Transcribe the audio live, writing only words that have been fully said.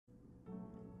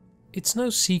It's no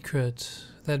secret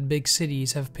that big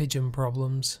cities have pigeon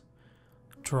problems.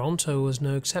 Toronto was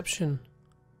no exception.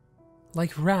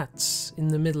 Like rats in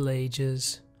the Middle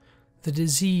Ages, the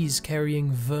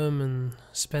disease-carrying vermin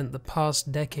spent the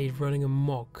past decade running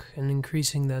amok and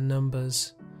increasing their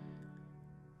numbers.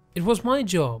 It was my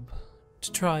job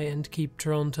to try and keep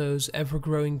Toronto's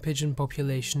ever-growing pigeon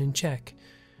population in check.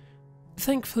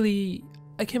 Thankfully,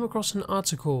 I came across an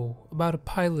article about a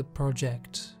pilot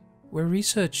project where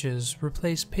researchers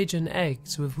replaced pigeon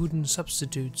eggs with wooden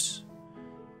substitutes.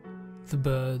 The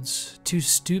birds, too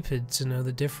stupid to know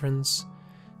the difference,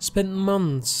 spent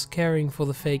months caring for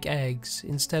the fake eggs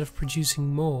instead of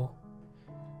producing more.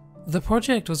 The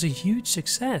project was a huge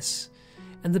success,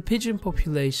 and the pigeon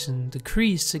population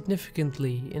decreased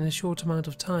significantly in a short amount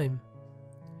of time.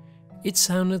 It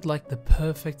sounded like the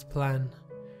perfect plan,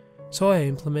 so I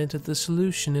implemented the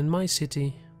solution in my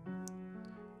city.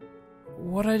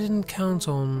 What I didn't count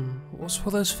on was for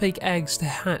those fake eggs to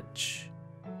hatch,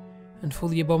 and for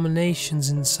the abominations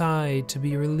inside to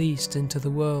be released into the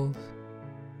world.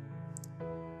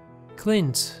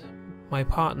 Clint, my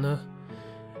partner,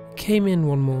 came in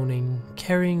one morning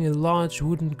carrying a large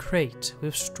wooden crate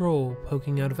with straw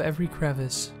poking out of every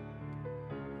crevice.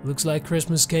 "Looks like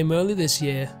Christmas came early this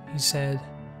year," he said.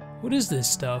 "What is this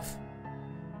stuff?"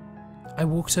 I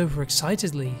walked over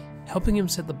excitedly, helping him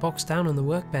set the box down on the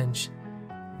workbench.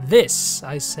 "This,"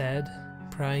 I said,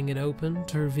 prying it open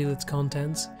to reveal its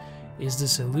contents, "is the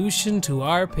solution to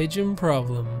our pigeon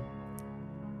problem."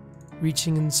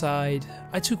 Reaching inside,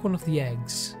 I took one of the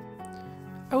eggs.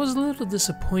 I was a little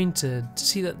disappointed to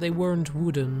see that they weren't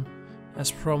wooden, as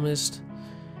promised.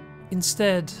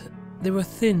 Instead, they were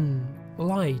thin,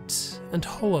 light, and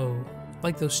hollow,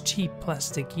 like those cheap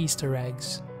plastic Easter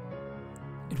eggs.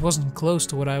 It wasn't close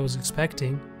to what I was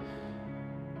expecting.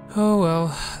 Oh well,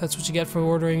 that's what you get for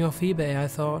ordering off eBay, I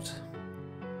thought.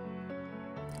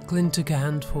 Clint took a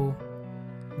handful.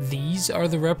 "These are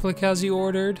the replicas you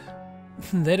ordered?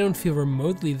 They don't feel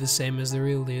remotely the same as the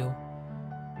real deal."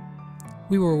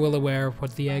 We were well aware of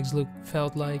what the eggs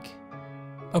felt like.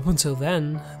 Up until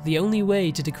then, the only way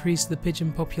to decrease the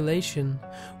pigeon population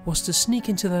was to sneak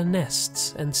into their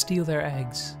nests and steal their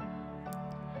eggs.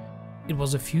 It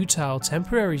was a futile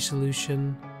temporary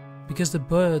solution, because the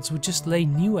birds would just lay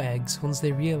new eggs once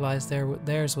they realized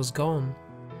theirs was gone.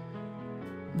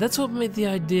 That's what made the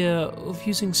idea of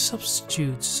using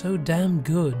substitutes so damn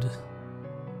good.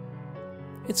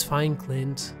 "It's fine,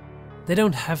 Clint. They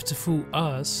don't have to fool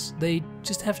us, they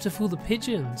just have to fool the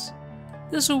pigeons.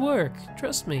 This'll work,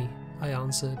 trust me," I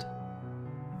answered.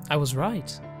 I was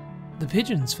right. The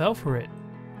pigeons fell for it.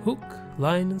 Hook,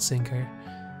 line and sinker.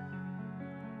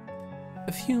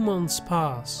 A few months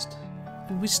passed,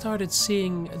 and we started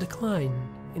seeing a decline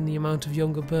in the amount of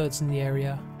younger birds in the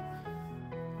area.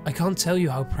 I can't tell you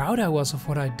how proud I was of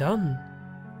what I'd done.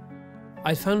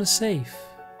 I'd found a safe,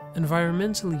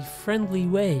 environmentally friendly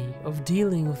way of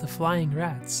dealing with the flying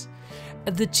rats,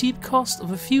 at the cheap cost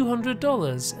of a few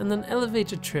 $100s and an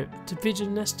elevator trip to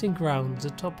pigeon nesting grounds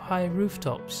atop high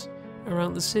rooftops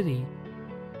around the city.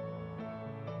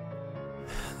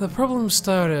 The problem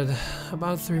started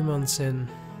about 3 months in.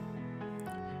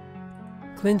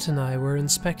 Clint and I were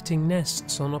inspecting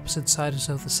nests on opposite sides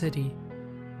of the city.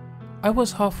 I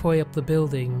was halfway up the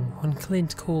building when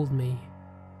Clint called me.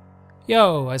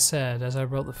 "Yo," I said as I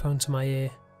brought the phone to my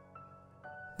ear.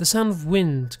 The sound of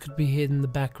wind could be heard in the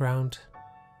background.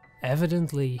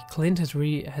 Evidently, Clint had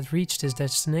reached his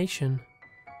destination.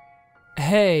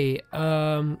 "Hey,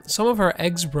 some of our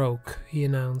eggs broke," he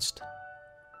announced.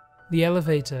 The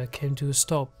elevator came to a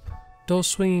stop, door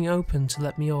swinging open to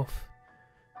let me off.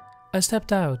 I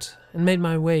stepped out and made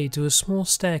my way to a small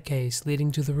staircase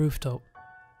leading to the rooftop.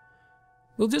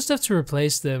 "We'll just have to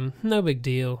replace them, no big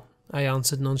deal," I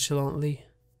answered nonchalantly.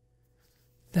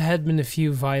 There had been a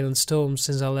few violent storms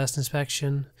since our last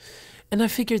inspection, and I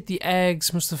figured the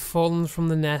eggs must have fallen from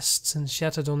the nests and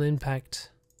shattered on impact.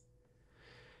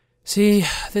 "See,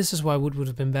 this is why wood would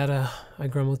have been better," I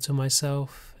grumbled to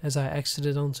myself as I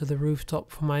exited onto the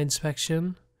rooftop for my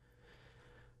inspection.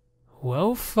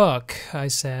 "Well, fuck," I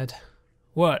said.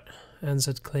 "What?"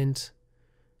 answered Clint.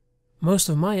 Most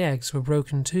of my eggs were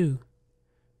broken too.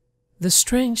 The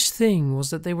strange thing was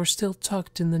that they were still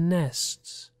tucked in the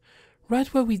nests,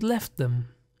 right where we'd left them.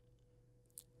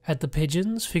 Had the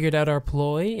pigeons figured out our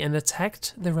ploy and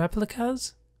attacked the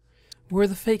replicas? Were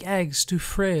the fake eggs too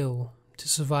frail to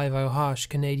survive our harsh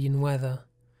Canadian weather?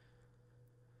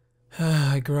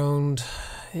 I groaned.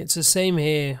 "It's the same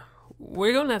here.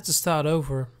 We're gonna have to start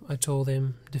over," I told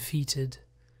him, defeated.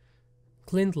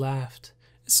 Clint laughed.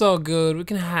 "It's all good, we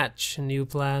can hatch a new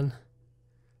plan."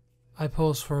 I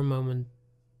paused for a moment.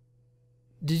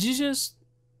 Did you just...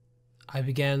 I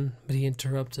began, but he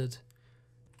interrupted.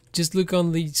 Just look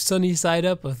on the sunny side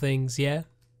up of things, yeah?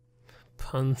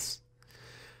 Puns.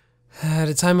 At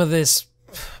the time of this...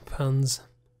 puns.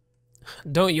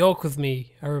 Don't yoke with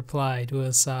me, I replied with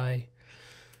a sigh.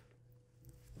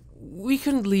 We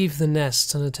couldn't leave the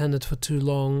nest unattended for too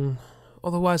long,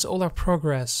 otherwise all our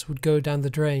progress would go down the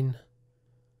drain.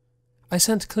 I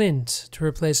sent Clint to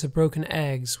replace the broken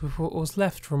eggs with what was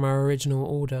left from our original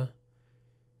order.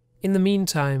 In the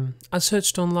meantime, I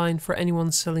searched online for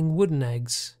anyone selling wooden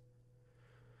eggs.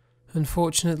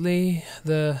 Unfortunately,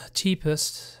 the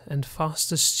cheapest and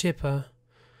fastest shipper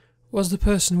was the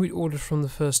person we'd ordered from the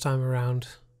first time around.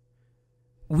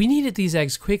 We needed these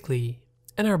eggs quickly,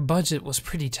 and our budget was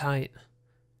pretty tight.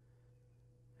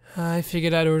 I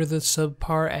figured I'd order the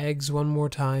subpar eggs one more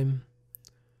time.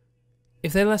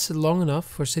 If they lasted long enough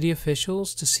for city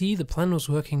officials to see the plan was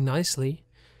working nicely,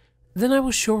 then I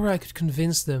was sure I could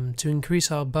convince them to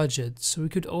increase our budget so we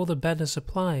could order better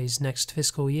supplies next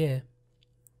fiscal year.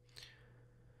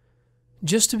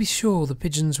 Just to be sure the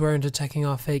pigeons weren't attacking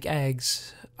our fake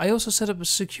eggs, I also set up a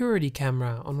security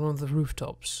camera on one of the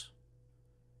rooftops.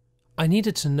 I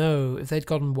needed to know if they'd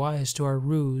gotten wise to our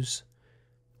ruse,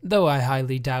 though I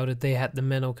highly doubted they had the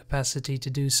mental capacity to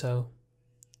do so.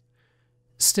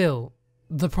 Still,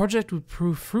 the project would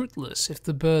prove fruitless if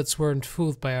the birds weren't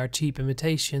fooled by our cheap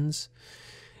imitations,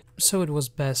 so it was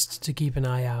best to keep an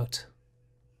eye out.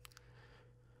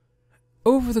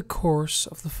 Over the course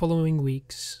of the following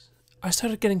weeks, I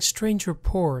started getting strange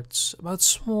reports about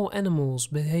small animals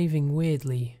behaving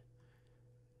weirdly.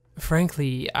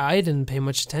 Frankly, I didn't pay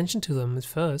much attention to them at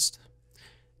first.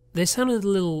 They sounded a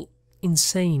little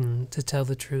insane, to tell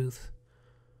the truth.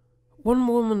 One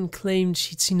woman claimed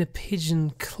she'd seen a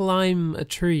pigeon climb a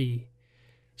tree.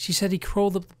 She said he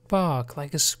crawled up the bark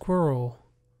like a squirrel.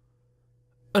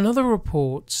 Another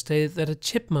report stated that a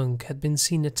chipmunk had been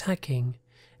seen attacking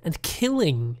and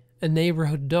killing a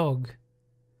neighborhood dog.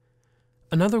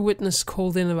 Another witness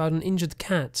called in about an injured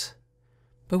cat,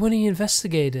 but when he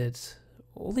investigated,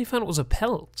 all he found was a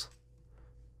pelt.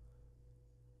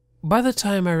 By the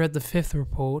time I read the fifth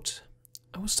report,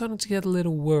 I was starting to get a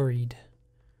little worried.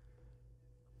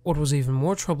 What was even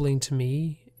more troubling to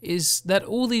me is that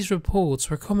all these reports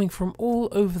were coming from all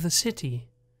over the city.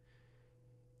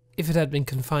 If it had been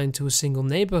confined to a single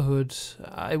neighborhood,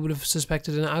 I would have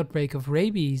suspected an outbreak of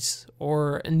rabies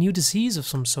or a new disease of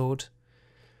some sort.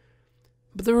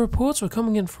 But the reports were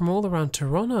coming in from all around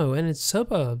Toronto and its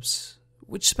suburbs,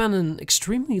 which span an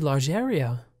extremely large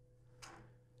area.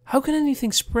 How can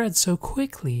anything spread so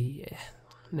quickly?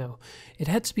 No, it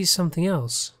had to be something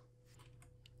else.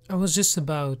 I was just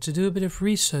about to do a bit of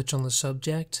research on the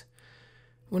subject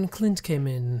when Clint came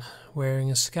in,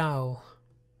 wearing a scowl.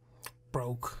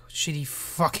 Broke. Shitty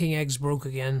fucking eggs broke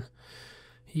again,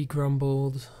 he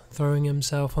grumbled, throwing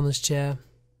himself on his chair.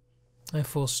 I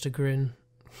forced a grin.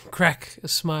 Crack a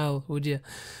smile, would you?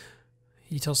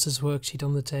 He tossed his worksheet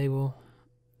on the table.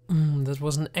 That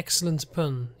was an excellent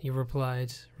pun, he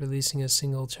replied, releasing a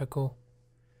single chuckle.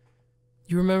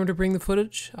 You remember to bring the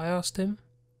footage? I asked him.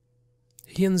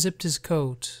 He unzipped his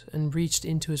coat and reached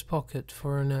into his pocket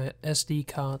for an SD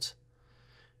card.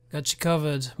 Got you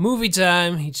covered. Movie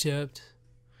time, he chirped.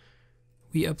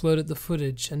 We uploaded the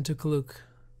footage and took a look.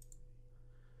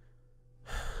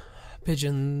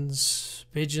 Pigeons.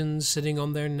 Pigeons sitting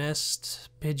on their nest.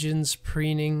 Pigeons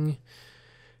preening.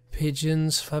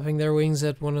 Pigeons flapping their wings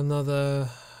at one another.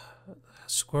 A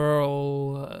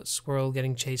squirrel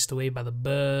getting chased away by the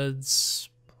birds.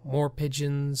 More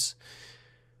pigeons.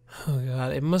 Oh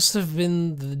god, it must have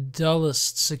been the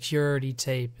dullest security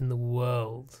tape in the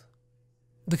world.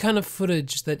 The kind of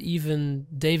footage that even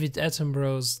David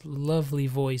Attenborough's lovely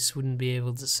voice wouldn't be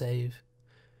able to save.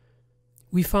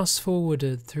 We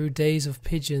fast-forwarded through days of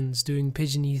pigeons doing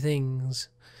pigeony things.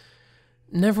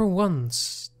 Never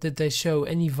once did they show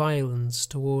any violence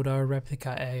toward our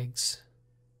replica eggs.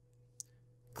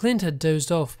 Clint had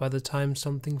dozed off by the time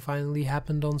something finally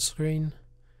happened on screen.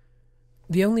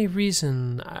 The only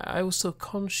reason I was still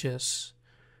conscious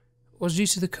was due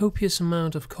to the copious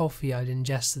amount of coffee I'd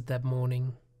ingested that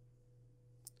morning.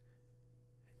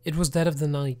 It was dead of the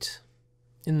night,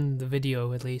 in the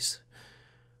video at least.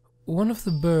 One of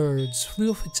the birds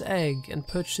flew off its egg and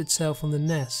perched itself on the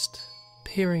nest,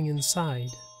 peering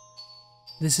inside.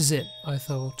 This is it, I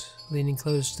thought, leaning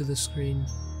close to the screen.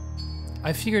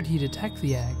 I figured he'd attack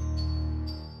the egg.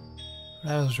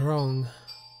 But I was wrong.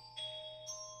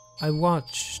 I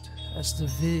watched as the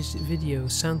video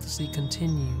soundlessly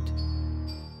continued,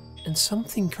 and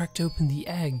something cracked open the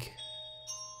egg.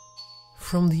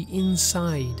 From the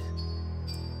inside,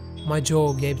 My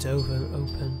jaw gaped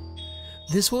open.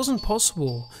 This wasn't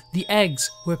possible. The eggs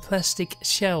were plastic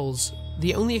shells.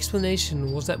 The only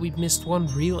explanation was that we'd missed one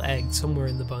real egg somewhere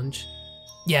in the bunch.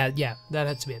 Yeah, that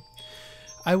had to be it.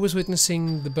 I was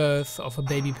witnessing the birth of a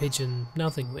baby pigeon.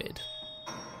 Nothing weird.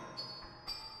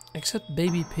 Except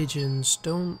baby pigeons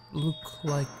don't look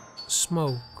like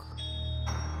smoke.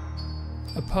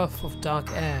 A puff of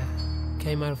dark air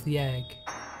came out of the egg.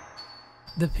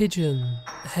 The pigeon,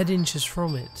 head inches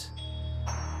from it,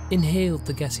 inhaled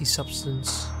the gassy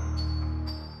substance.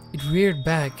 It reared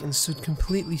back and stood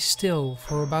completely still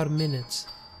for about a minute,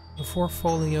 before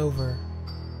falling over.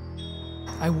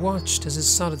 I watched as it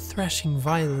started thrashing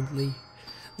violently,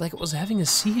 like it was having a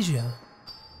seizure.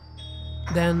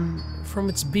 Then, from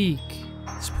its beak,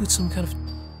 spewed some kind of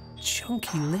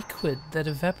chunky liquid that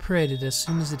evaporated as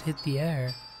soon as it hit the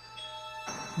air.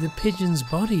 The pigeon's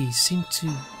body seemed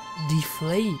to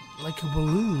deflate like a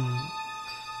balloon,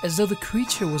 as though the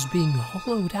creature was being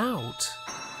hollowed out.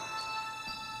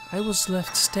 I was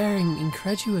left staring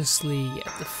incredulously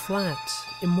at the flat,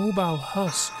 immobile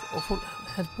husk of what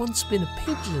had once been a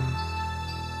pigeon.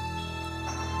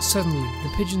 Suddenly,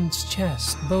 the pigeon's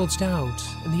chest bulged out,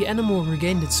 and the animal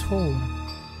regained its form.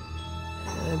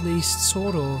 At least,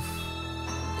 sort of.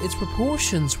 Its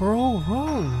proportions were all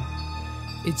wrong.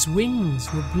 Its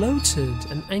wings were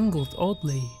bloated and angled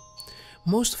oddly.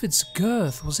 Most of its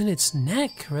girth was in its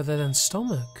neck rather than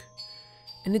stomach,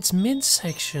 and its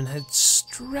midsection had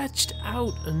stretched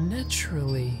out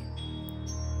unnaturally.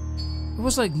 It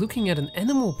was like looking at an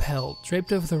animal pelt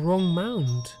draped over the wrong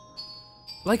mound.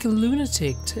 Like a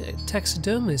lunatic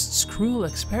taxidermist's cruel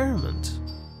experiment.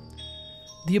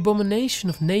 The abomination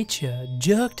of nature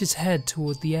jerked its head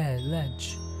toward the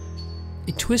ledge.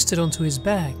 It twisted onto his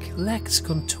back, legs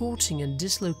contorting and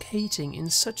dislocating in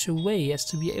such a way as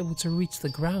to be able to reach the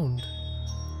ground.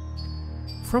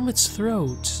 From its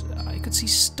throat, I could see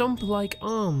stump-like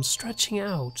arms stretching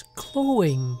out,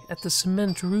 clawing at the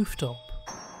cement rooftop.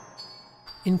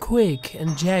 In quick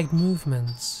and jagged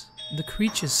movements, the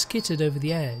creature skittered over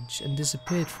the edge and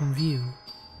disappeared from view.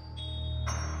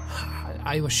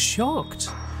 I was shocked,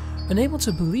 unable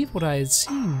to believe what I had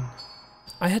seen.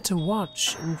 I had to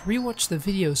watch and rewatch the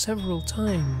video several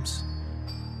times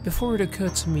before it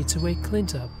occurred to me to wake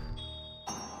Clint up.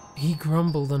 He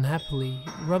grumbled unhappily,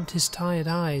 rubbed his tired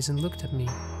eyes and looked at me.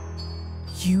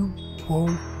 "You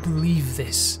won't believe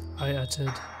this," I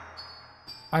uttered.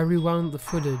 I rewound the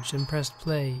footage and pressed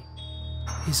play.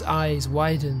 His eyes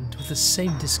widened with the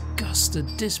same disgusted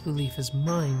disbelief as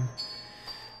mine.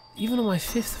 Even on my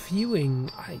fifth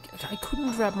viewing, I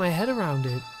couldn't wrap my head around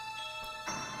it.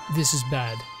 "This is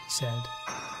bad," he said.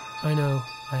 "I know,"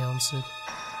 I answered.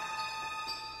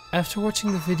 After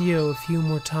watching the video a few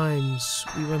more times,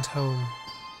 we went home.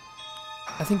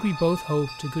 I think we both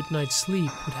hoped a good night's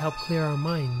sleep would help clear our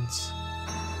minds.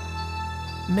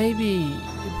 Maybe,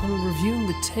 upon reviewing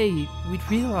the tape, we'd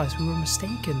realize we were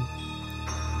mistaken.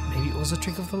 Maybe it was a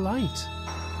trick of the light.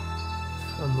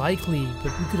 Unlikely,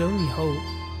 but we could only hope.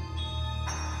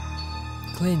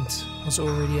 Clint was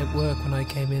already at work when I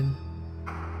came in.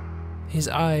 His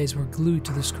eyes were glued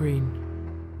to the screen.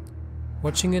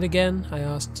 "Watching it again?" I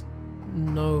asked.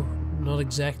 "No, not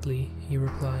exactly," he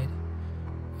replied.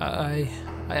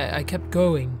 I kept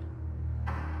going.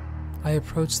 I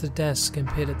approached the desk and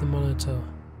peered at the monitor.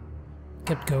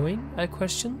 "Kept going?" I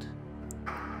questioned.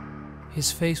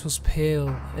 His face was pale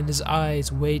and his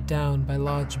eyes weighed down by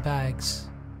large bags.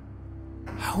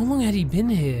 How long had he been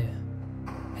here?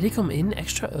 Had he come in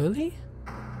extra early?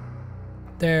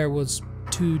 There was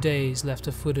 2 days left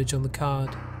of footage on the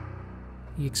card,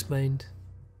 he explained.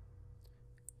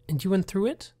 "And you went through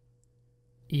it?"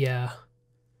 "Yeah."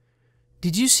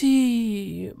 "Did you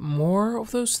see more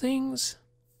of those things?"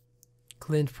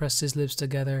 Clint pressed his lips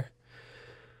together.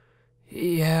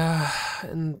 "Yeah,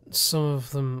 and some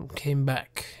of them came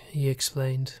back," he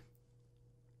explained.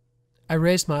 I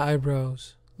raised my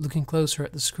eyebrows, looking closer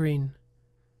at the screen.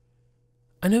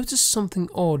 I noticed something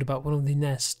odd about one of the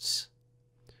nests.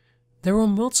 There were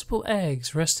multiple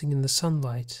eggs resting in the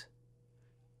sunlight.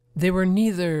 They were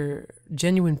neither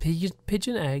genuine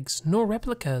pigeon eggs nor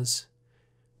replicas.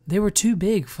 They were too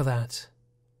big for that.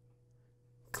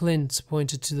 Clint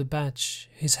pointed to the batch,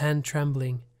 his hand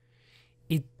trembling.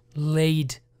 "It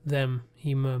laid them,"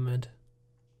 he murmured.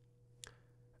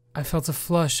 I felt a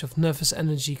flush of nervous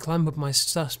energy climb up my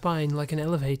spine like an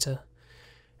elevator,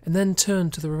 and then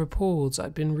turned to the reports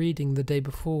I'd been reading the day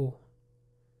before.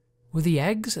 Were the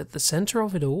eggs at the center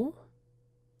of it all?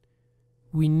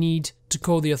 "We need to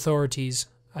call the authorities,"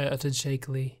 I uttered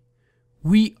shakily.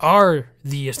 "We are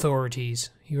the authorities,"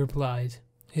 he replied,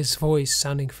 his voice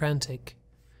sounding frantic.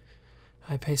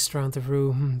 I paced around the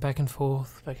room, back and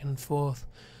forth,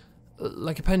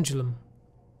 like a pendulum.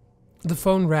 The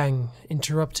phone rang,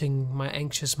 interrupting my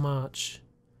anxious march.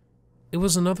 It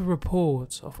was another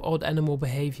report of odd animal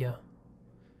behavior.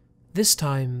 This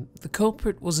time, the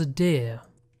culprit was a deer,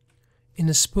 in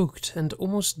a spooked and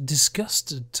almost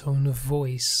disgusted tone of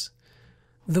voice.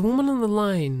 The woman on the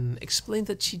line explained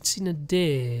that she'd seen a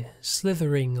deer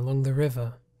slithering along the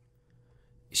river.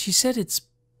 She said its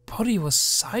body was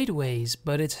sideways,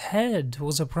 but its head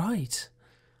was upright.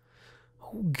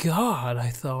 Oh God, I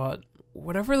thought,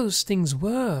 whatever those things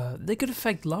were, they could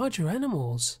affect larger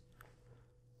animals.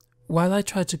 While I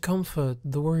tried to comfort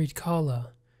the worried caller,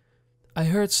 I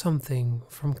heard something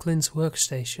from Clint's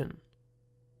workstation.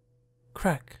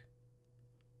 Crack.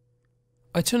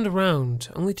 I turned around,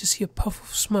 only to see a puff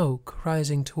of smoke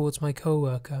rising towards my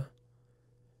coworker.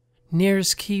 Near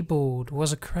his keyboard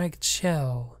was a cracked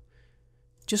shell,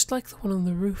 just like the one on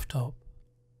the rooftop.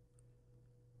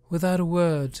 Without a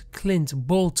word, Clint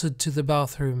bolted to the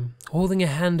bathroom, holding a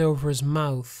hand over his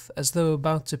mouth as though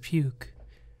about to puke.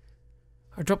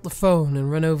 I dropped the phone and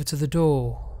ran over to the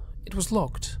door. It was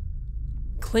locked.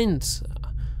 Clint,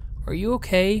 are you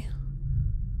okay?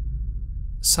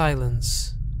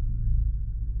 Silence.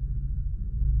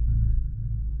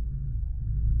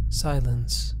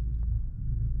 Silence.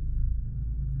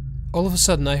 All of a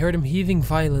sudden, I heard him heaving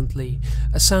violently.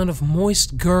 A sound of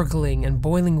moist gurgling and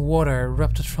boiling water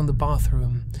erupted from the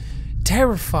bathroom.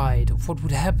 Terrified of what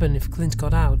would happen if Clint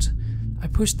got out, I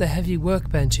pushed the heavy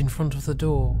workbench in front of the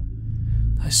door.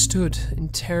 I stood in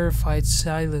terrified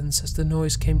silence as the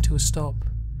noise came to a stop.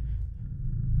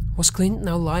 Was Clint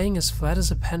now lying as flat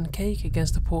as a pancake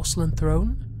against the porcelain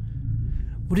throne?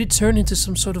 Would it turn into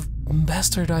some sort of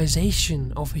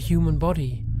bastardization of a human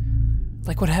body,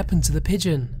 like what happened to the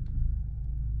pigeon?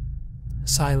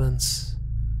 Silence.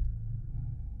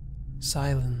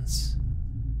 Silence.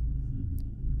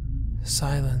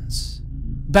 Silence.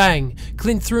 Bang!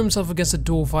 Clint threw himself against the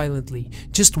door violently.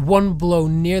 Just one blow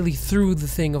nearly threw the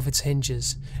thing off its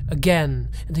hinges. Again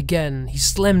and again, he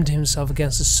slammed himself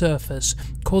against the surface,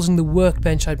 causing the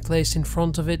workbench I'd placed in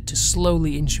front of it to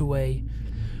slowly inch away.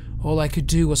 All I could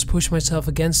do was push myself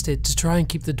against it to try and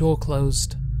keep the door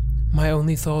closed. My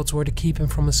only thoughts were to keep him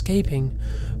from escaping,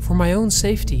 for my own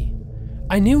safety.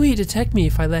 I knew he'd attack me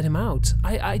if I let him out.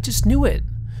 I just knew it.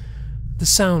 The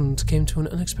sound came to an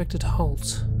unexpected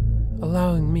halt,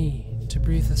 allowing me to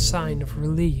breathe a sign of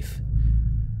relief.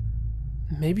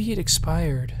 Maybe he'd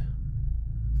expired.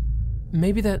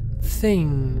 Maybe that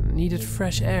thing needed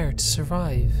fresh air to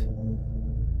survive.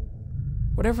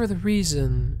 Whatever the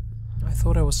reason, I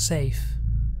thought I was safe.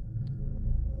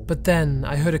 But then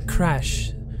I heard a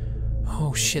crash.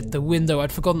 Oh shit, the window.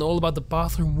 I'd forgotten all about the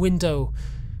bathroom window.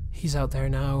 He's out there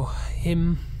now.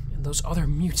 Him and those other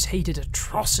mutated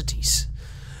atrocities.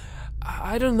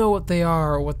 I don't know what they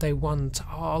are or what they want.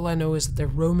 All I know is that they're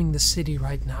roaming the city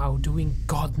right now, doing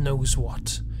God knows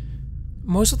what.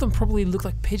 Most of them probably look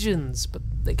like pigeons, but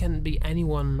they can be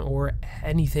anyone or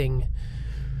anything.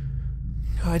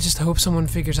 I just hope someone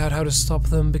figures out how to stop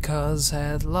them, because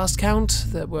at last count,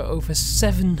 there were over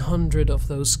 700 of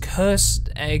those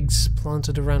cursed eggs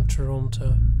planted around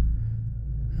Toronto.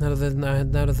 Now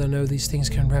that I know these things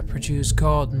can reproduce,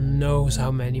 God knows how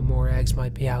many more eggs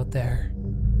might be out there.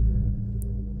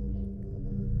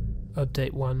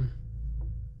 Update 1.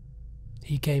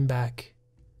 He came back.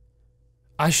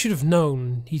 I should have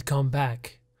known he'd come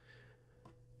back.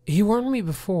 He warned me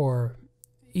before.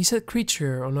 He said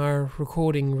creature on our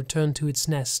recording returned to its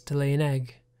nest to lay an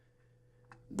egg.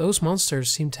 Those monsters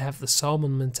seemed to have the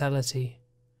salmon mentality,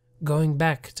 going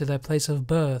back to their place of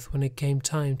birth when it came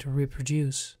time to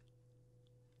reproduce.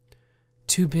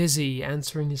 Too busy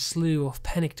answering a slew of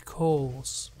panicked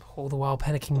calls, all the while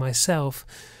panicking myself,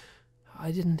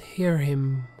 I didn't hear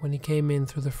him when he came in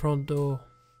through the front door.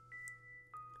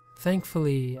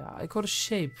 Thankfully, I caught a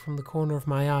shape from the corner of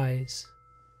my eyes.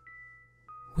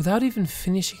 Without even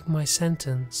finishing my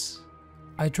sentence,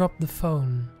 I dropped the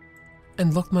phone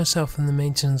and locked myself in the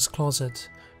maintenance closet,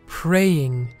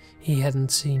 praying he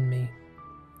hadn't seen me.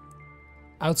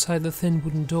 Outside the thin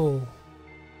wooden door,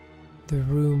 the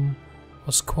room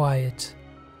was quiet.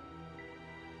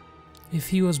 If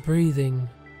he was breathing,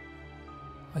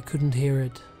 I couldn't hear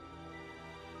it.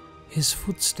 His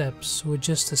footsteps were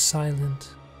just as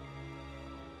silent.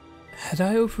 Had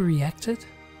I overreacted?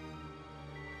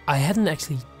 I hadn't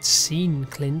actually seen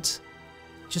Clint,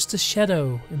 just a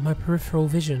shadow in my peripheral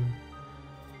vision.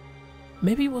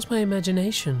 Maybe it was my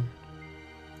imagination.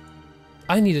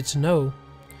 I needed to know.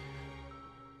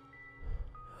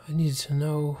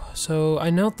 So I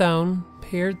knelt down,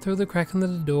 peered through the crack under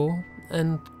the door,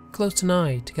 and close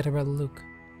tonight to get a better look.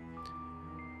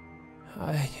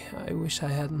 I wish I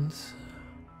hadn't.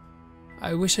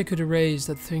 I wish I could erase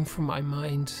that thing from my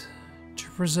mind, to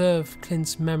preserve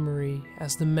Clint's memory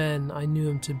as the man I knew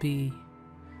him to be.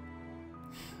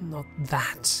 Not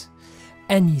that.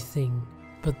 Anything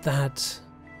but that.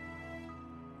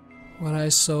 What I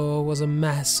saw was a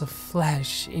mass of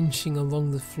flesh inching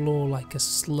along the floor like a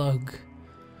slug.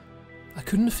 I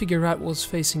couldn't figure out what was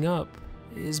facing up,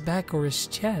 his back or his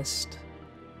chest.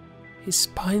 His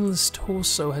spineless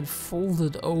torso had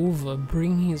folded over,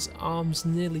 bringing his arms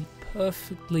nearly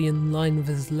perfectly in line with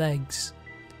his legs.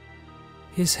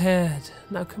 His head,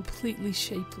 now completely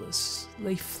shapeless,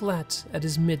 lay flat at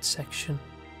his midsection.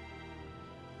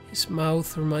 His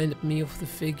mouth reminded me of the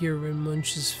figure in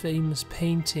Munch's famous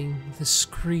painting, The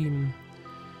Scream.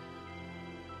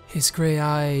 His grey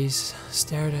eyes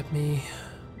stared at me,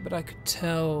 but I could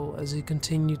tell as he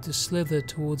continued to slither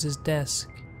towards his desk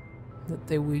that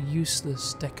they were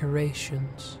useless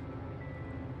decorations.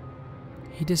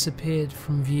 He disappeared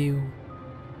from view.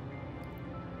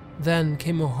 Then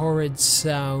came a horrid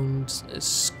sound, a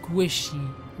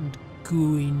squishy and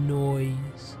gooey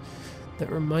noise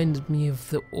that reminded me of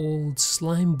the old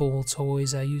slime ball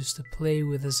toys I used to play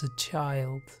with as a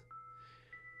child.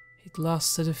 It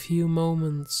lasted a few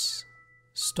moments,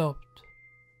 stopped,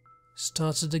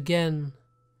 started again,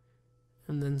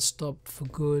 and then stopped for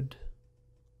good.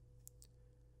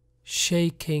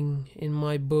 Shaking in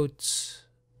my boots,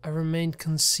 I remained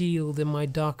concealed in my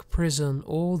dark prison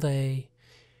all day,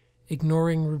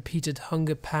 ignoring repeated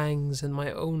hunger pangs and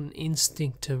my own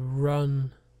instinct to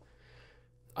run.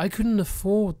 I couldn't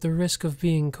afford the risk of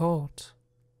being caught.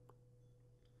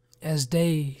 As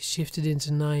day shifted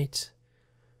into night,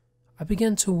 I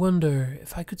began to wonder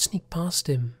if I could sneak past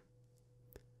him.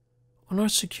 On our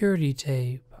security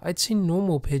tape, I'd seen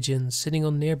normal pigeons sitting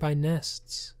on nearby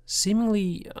nests,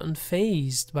 seemingly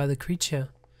unfazed by the creature.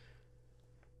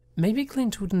 Maybe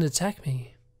Clint wouldn't attack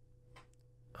me.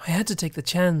 I had to take the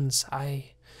chance.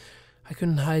 I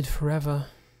couldn't hide forever.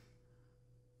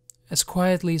 As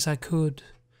quietly as I could,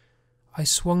 I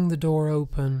swung the door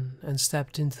open and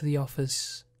stepped into the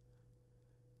office.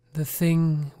 The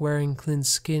thing wearing Clint's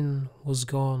skin was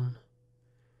gone.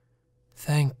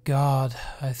 Thank God,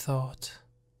 I thought.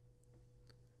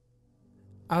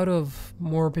 Out of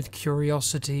morbid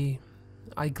curiosity,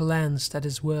 I glanced at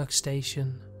his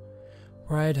workstation,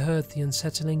 where I had heard the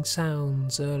unsettling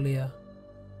sounds earlier.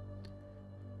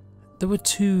 There were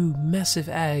 2 massive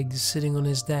eggs sitting on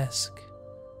his desk,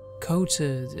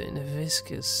 coated in a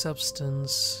viscous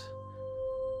substance.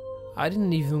 I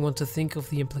didn't even want to think of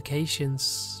the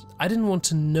implications. I didn't want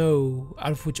to know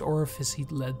out of which orifice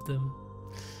he'd led them.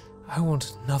 I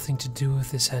wanted nothing to do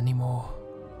with this anymore.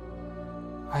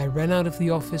 I ran out of the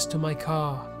office to my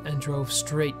car and drove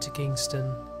straight to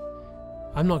Kingston.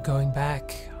 I'm not going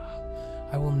back.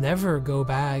 I will never go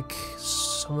back.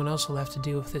 Someone else will have to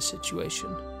deal with this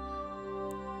situation.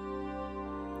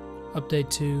 Update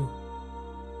 2.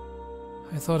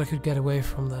 I thought I could get away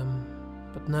from them,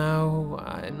 but now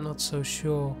I'm not so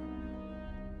sure.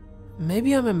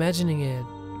 Maybe I'm imagining it,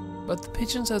 but the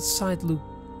pigeons outside look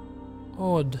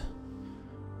odd.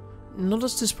 Not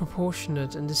as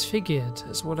disproportionate and disfigured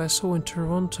as what I saw in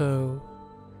Toronto,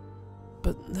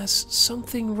 but there's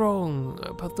something wrong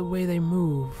about the way they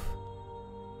move.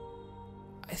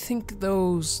 I think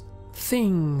those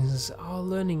things are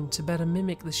learning to better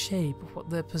mimic the shape of what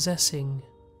they're possessing.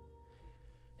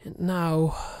 And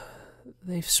now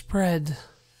they've spread.